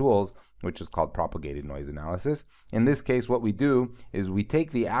into the tools, which is called propagated noise analysis. In this case, what we do is we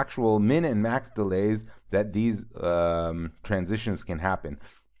take the actual min and max delays that these transitions can happen.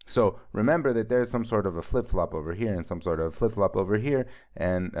 So remember that there's some sort of a flip-flop over here and some sort of flip-flop over here,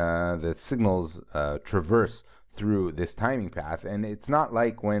 and the signals traverse through this timing path. And it's not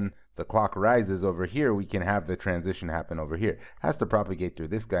like when the clock rises over here, we can have the transition happen over here. It has to propagate through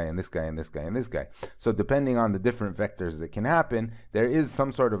this guy and this guy and this guy and this guy. So depending on the different vectors that can happen, there is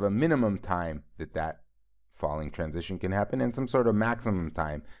some sort of a minimum time that falling transition can happen and some sort of maximum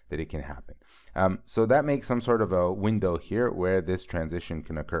time that it can happen. So that makes some sort of a window here where this transition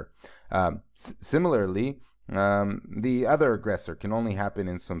can occur. Similarly, the other aggressor can only happen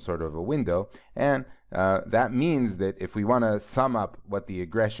in some sort of a window, and that means that if we want to sum up what the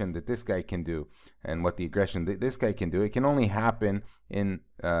aggression that this guy can do and what the aggression that this guy can do, it can only happen in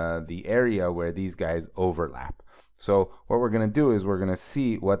the area where these guys overlap. So what we're going to do is we're going to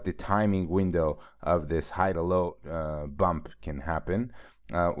see what the timing window of this high to low bump can happen,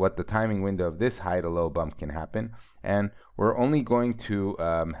 what the timing window of this high to low bump can happen, and we're only going to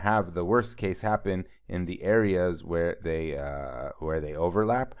have the worst case happen in the areas where they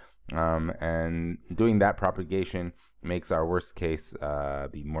overlap, and doing that propagation makes our worst case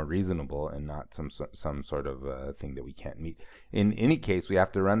be more reasonable and not some sort of thing that we can't meet. In any case, we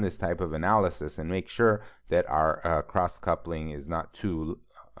have to run this type of analysis and make sure that our cross coupling is not too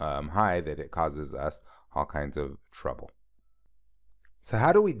high that it causes us all kinds of trouble. So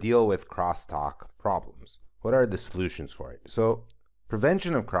how do we deal with crosstalk problems? What are the solutions for it? So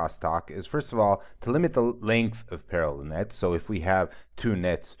prevention of crosstalk is, first of all, to limit the length of parallel nets. So if we have two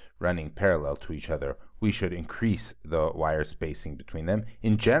nets running parallel to each other, we should increase the wire spacing between them.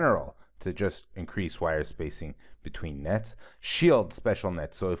 In general, to just increase wire spacing between nets. Shield special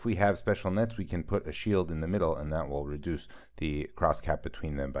nets. So if we have special nets, we can put a shield in the middle, and that will reduce the cross cap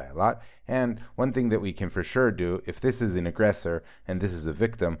between them by a lot. And one thing that we can for sure do, if this is an aggressor and this is a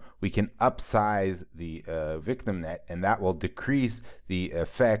victim, we can upsize the victim net, and that will decrease the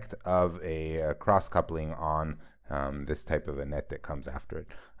effect of a cross coupling on this type of a net that comes after it.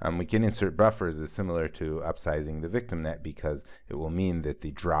 We can insert buffers as similar to upsizing the victim net, because it will mean that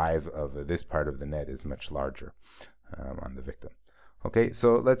the drive of this part of the net is much larger on the victim. Okay,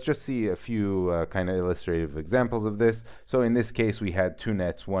 so let's just see a few kind of illustrative examples of this. So in this case, we had two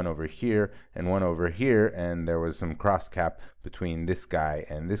nets, one over here and one over here, and there was some cross cap between this guy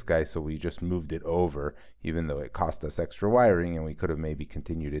and this guy, so we just moved it over, even though it cost us extra wiring, and we could have maybe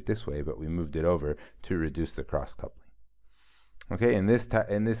continued it this way, but we moved it over to reduce the cross coupling. Okay, in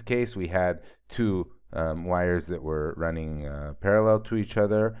this case, we had two wires that were running parallel to each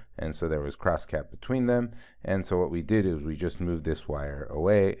other, and so there was cross cap between them. And so what we did is we just moved this wire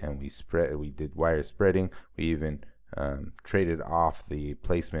away, and we did wire spreading. We even traded off the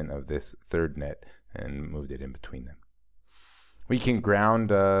placement of this third net and moved it in between them. We can ground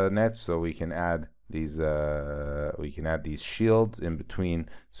nets, so we can add these shields in between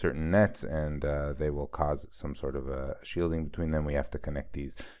certain nets, and they will cause some sort of a shielding between them. We have to connect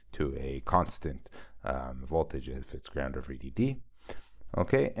these to a constant voltage if it's ground or VDD.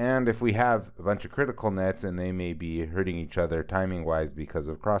 Okay, and if we have a bunch of critical nets and they may be hurting each other timing wise because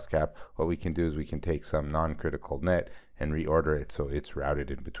of cross cap, what we can do is we can take some non-critical net and reorder it so it's routed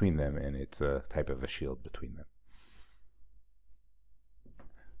in between them, and it's a type of a shield between them.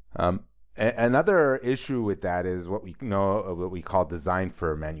 Another issue with that is what we know, what we call design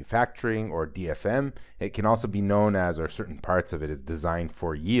for manufacturing, or DFM. It can also be known as, or certain parts of it is design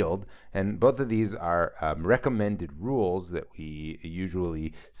for yield. And both of these are recommended rules that we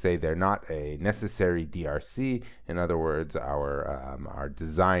usually say they're not a necessary DRC. In other words, our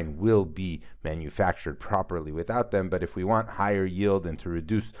design will be manufactured properly without them. But if we want higher yield and to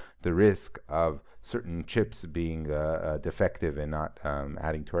reduce the risk of certain chips being defective and not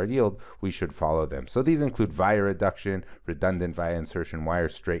adding to our yield, we should follow them. So these include via reduction, redundant via insertion, wire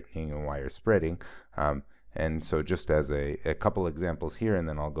straightening, and wire spreading. And so just as a couple examples here, and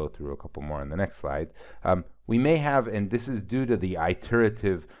then I'll go through a couple more on the next slides. We may have, and this is due to the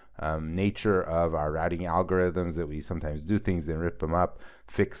iterative nature of our routing algorithms, that we sometimes do things, then rip them up,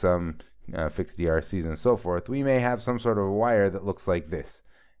 fix them, fix DRCs and so forth. We may have some sort of wire that looks like this.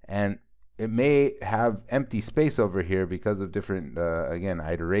 And it may have empty space over here because of different, again,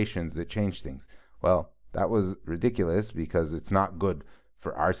 iterations that change things. Well, that was ridiculous because it's not good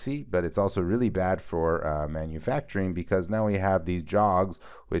for RC, but it's also really bad for manufacturing, because now we have these jogs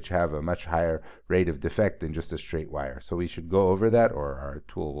which have a much higher rate of defect than just a straight wire. So we should go over that, or our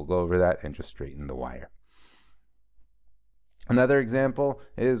tool will go over that and just straighten the wire. Another example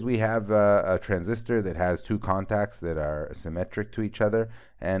is we have a transistor that has two contacts that are symmetric to each other,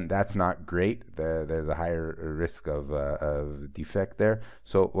 and that's not great. There's a higher risk of defect there.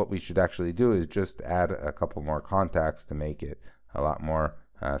 So what we should actually do is just add a couple more contacts to make it a lot more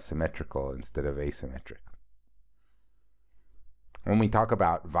symmetrical instead of asymmetric. When we talk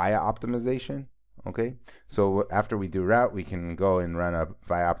about via optimization, okay, so after we do route, we can go and run a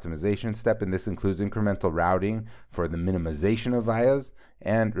via optimization step, and this includes incremental routing for the minimization of vias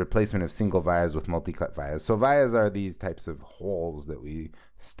and replacement of single vias with multi-cut vias. So vias are these types of holes that we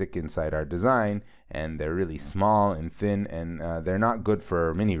stick inside our design, and they're really small and thin, and they're not good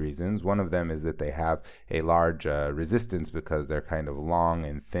for many reasons. One of them is that they have a large resistance because they're kind of long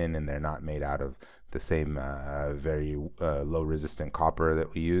and thin, and they're not made out of the same very low resistant copper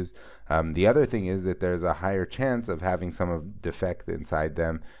that we use. The other thing is that there's a higher chance of having some of defect inside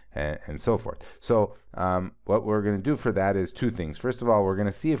them, and so forth. So what we're going to do for that is two things. First of all, we're going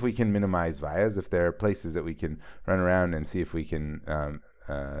to see if we can minimize vias, if there are places that we can run around and see if we can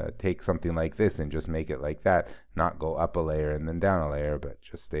take something like this and just make it like that, not go up a layer and then down a layer, but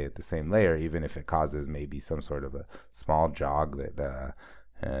just stay at the same layer, even if it causes maybe some sort of a small jog that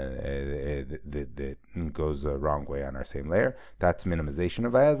that goes the wrong way on our same layer. That's minimization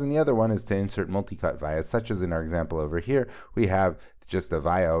of vias. And the other one is to insert multi-cut vias, such as in our example over here. We have just a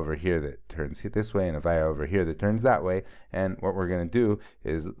via over here that turns this way and a via over here that turns that way. And what we're going to do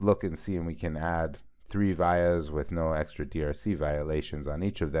is look and see, and we can add 3 vias with no extra DRC violations on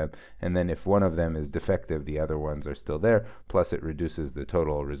each of them. And then if one of them is defective, the other ones are still there. Plus it reduces the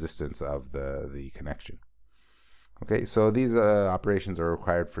total resistance of the connection. Okay, so these operations are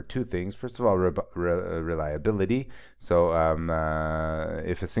required for two things. First of all, reliability. So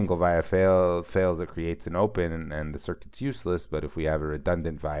if a single via fails, it creates an open, and the circuit's useless. But if we have a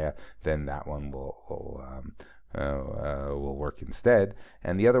redundant via, then that one will work instead.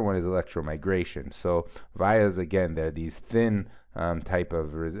 And the other one is electromigration. So vias, again, they're these thin type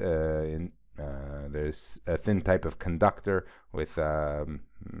of there's a thin type of conductor with current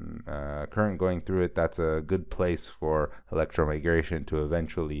going through it. That's a good place for electromigration to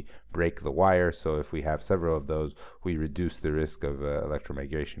eventually break the wire. So if we have several of those, we reduce the risk of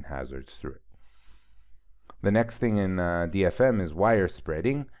electromigration hazards through it. The next thing in DFM is wire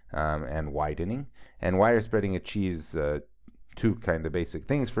spreading and widening. And wire spreading achieves two kind of basic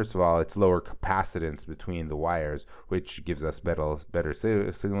things. First of all, it's lower capacitance between the wires, which gives us better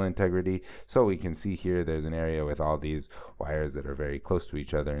signal integrity. So we can see here there's an area with all these wires that are very close to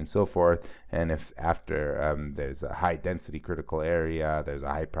each other and so forth. And if after there's a high density critical area, there's a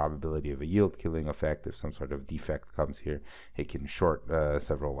high probability of a yield killing effect. If some sort of defect comes here, it can short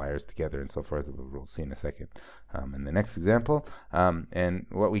several wires together and so forth. We'll see in a second in the next example. And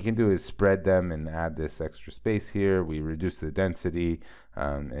what we can do is spread them and add this extra space here. We reduce the density,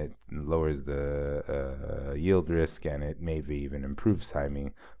 it lowers the yield risk, and it maybe even improves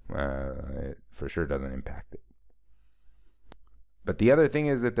timing. It for sure doesn't impact it. But the other thing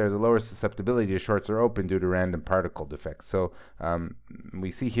is that there's a lower susceptibility to shorts or open due to random particle defects. So we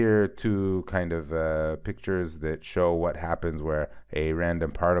see here two kind of pictures that show what happens where a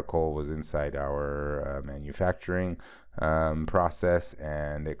random particle was inside our manufacturing process,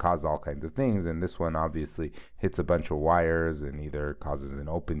 and it caused all kinds of things. And this one obviously hits a bunch of wires and either causes an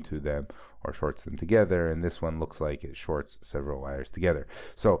open to them or shorts them together, and this one looks like it shorts several wires together.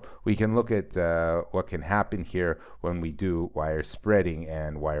 So we can look at what can happen here when we do wire spreading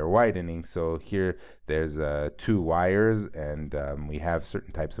and wire widening. So here there's 2 wires, and we have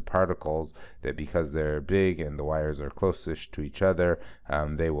certain types of particles that, because they're big and the wires are closest to each other,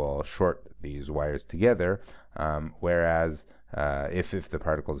 they will short these wires together, whereas if the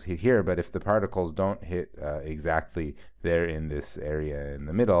particles hit here, but if the particles don't hit exactly there in this area in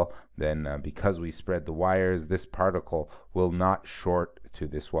the middle, then because we spread the wires, this particle will not short to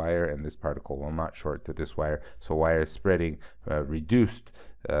this wire, and this particle will not short to this wire. So wire spreading reduced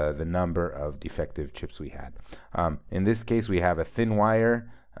the number of defective chips we had. In this case, we have a thin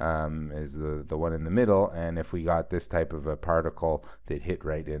wire, is the one in the middle, and if we got this type of a particle that hit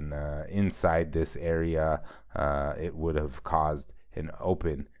right in inside this area, it would have caused an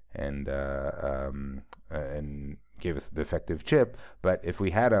open and gave us a defective chip. But if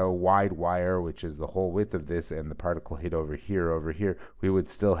we had a wide wire, which is the whole width of this, and the particle hit over here, we would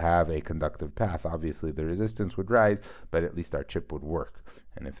still have a conductive path. Obviously the resistance would rise, but at least our chip would work.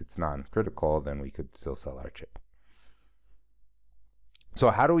 And if it's non-critical, then we could still sell our chip. So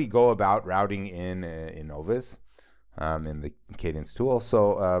how do we go about routing in EnICS in the Cadence tool?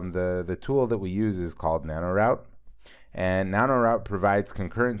 So the tool that we use is called NanoRoute. And NanoRoute provides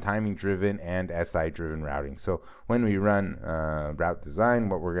concurrent timing driven and SI driven routing. So when we run route design,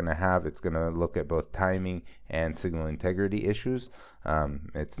 what we're going to have, it's going to look at both timing and signal integrity issues.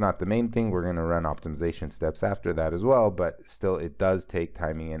 It's not the main thing. We're going to run optimization steps after that as well, but still it does take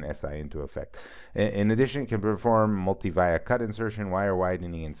timing and SI into effect. In addition, it can perform multi-via cut insertion, wire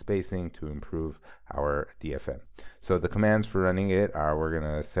widening, and spacing to improve our DFM. So the commands for running it are, we're going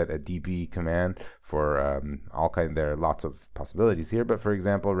to set a DB command for all kinds. There are lots of possibilities here, but for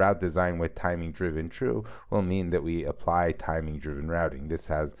example, route design with timing driven true will mean that we apply timing driven routing. This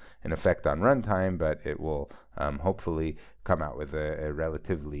has an effect on runtime, but it will hopefully come out with a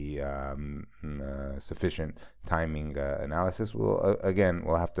relatively sufficient timing analysis. We'll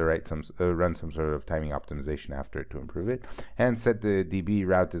have to write run some sort of timing optimization after it to improve it, and set the DB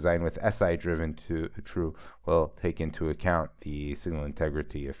route design with SI driven to true. Will take into account the signal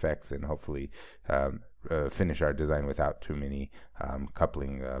integrity effects and hopefully finish our design without too many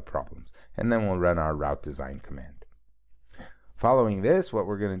coupling problems. And then we'll run our route design command. Following this, what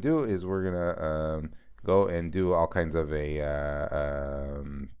we're going to do is we're going to go and do all kinds of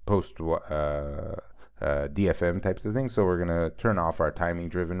post DFM types of things. So we're going to turn off our timing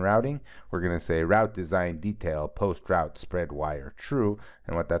driven routing. We're going to say route design detail post route spread wire true,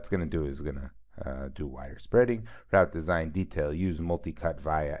 and what that's going to do is going to do wire spreading. Route design detail use multi-cut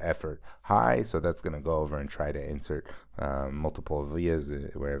via effort high, so that's going to go over and try to insert multiple vias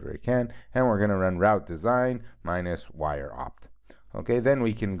wherever it can, and we're going to run route design minus wire opt. Okay, then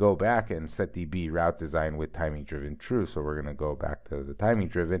we can go back and set DB route design with timing driven true. So we're going to go back to the timing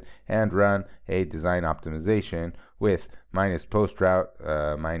driven and run a design optimization with minus post route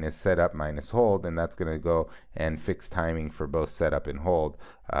minus setup minus hold, and that's going to go and fix timing for both setup and hold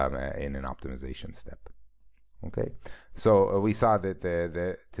in an optimization step. Okay, so we saw that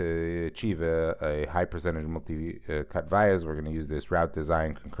to achieve a high percentage multi-cut vias, we're going to use this route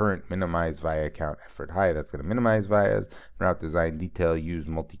design concurrent minimize via count effort high. That's going to minimize vias. Route design detail use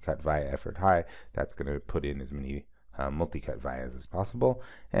multi-cut via effort high. That's going to put in as many multi-cut vias as possible.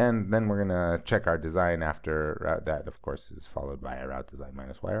 And then we're going to check our design after that, of course, is followed by a route design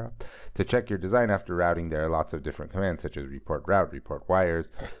minus wire up. To check your design after routing, there are lots of different commands such as report route, report wires,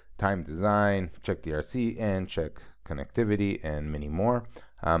 time design, check DRC, and check connectivity, and many more.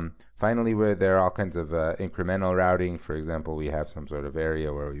 Finally, where there are all kinds of incremental routing. For example, we have some sort of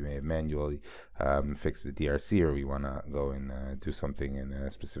area where we may have manually fixed the DRC, or we want to go and do something in a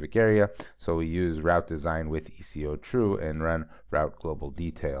specific area. So we use route design with ECO true and run route global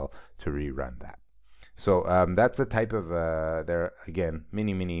detail to rerun that. So that's a type of, there are, again,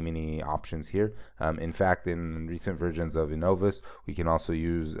 many options here. In fact, in recent versions of EnICS, we can also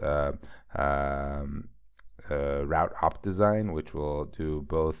use route opt design, which will do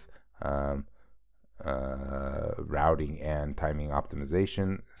both routing and timing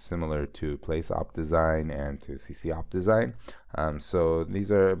optimization, similar to place opt design and to CC opt design. So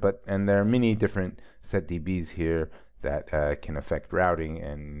these are, and there are many different set DBs here that can affect routing,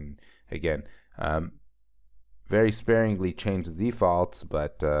 and again, very sparingly change the defaults,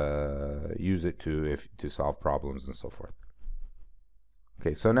 but use it to solve problems and so forth.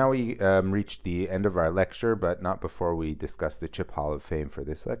 Okay, so now we reached the end of our lecture, but not before we discuss the Chip Hall of Fame for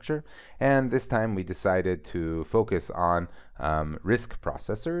this lecture. And this time we decided to focus on RISC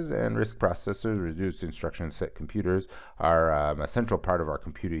processors, and RISC processors, reduced instruction set computers, are a central part of our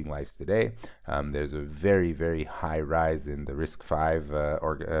computing lives today. There's a very, very high rise in the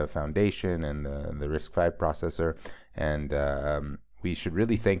RISC-V foundation and the RISC-V processor, and we should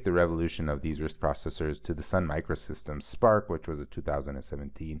really thank the revolution of these RISC processors to the Sun Microsystems SPARC, which was a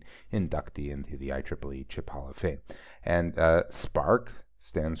 2017 inductee into the IEEE Chip Hall of Fame. And SPARC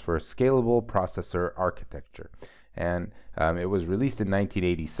stands for Scalable Processor Architecture. And it was released in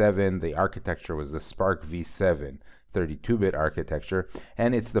 1987. The architecture was the SPARC V7 32-bit architecture,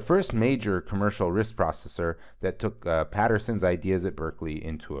 and it's the first major commercial RISC processor that took Patterson's ideas at Berkeley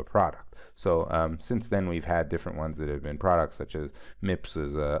into a product. So since then, we've had different ones that have been products, such as MIPS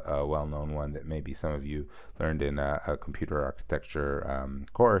is a well-known one that maybe some of you learned in a computer architecture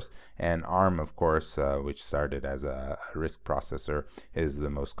course, and ARM, of course, which started as a RISC processor, is the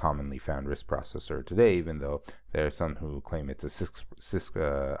most commonly found RISC processor today, even though there are some who claim it's a CISC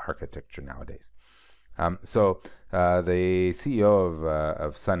architecture nowadays. So the CEO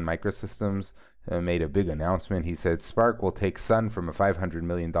of Sun Microsystems made a big announcement. He said SPARC will take Sun from a $500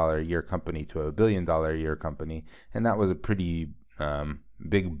 million a year company to a $1 billion a year company, and that was a pretty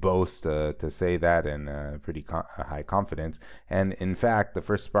big boast to say that, and pretty high confidence. And in fact, the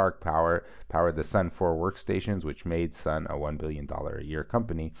first SPARC powered the Sun 4 workstations, which made Sun a $1 billion a year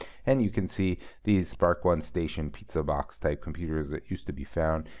company. And you can see these SPARC 1 station pizza box type computers that used to be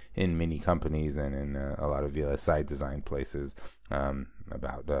found in many companies and in a lot of VLSI design places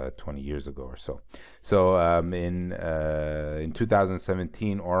about 20 years ago or so. So in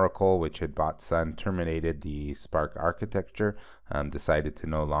 2017, Oracle, which had bought Sun, terminated the SPARC architecture, decided to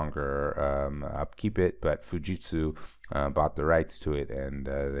no longer upkeep it, but Fujitsu bought the rights to it, and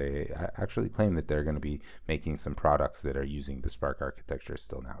they actually claim that they're going to be making some products that are using the SPARC architecture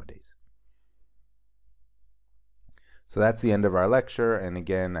still nowadays. So that's the end of our lecture, and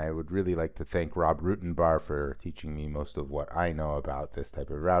again, I would really like to thank Rob Rutenbar for teaching me most of what I know about this type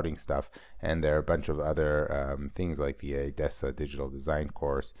of routing stuff, and there are a bunch of other things like the EDESA Digital Design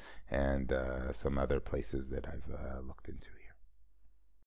course and some other places that I've looked into.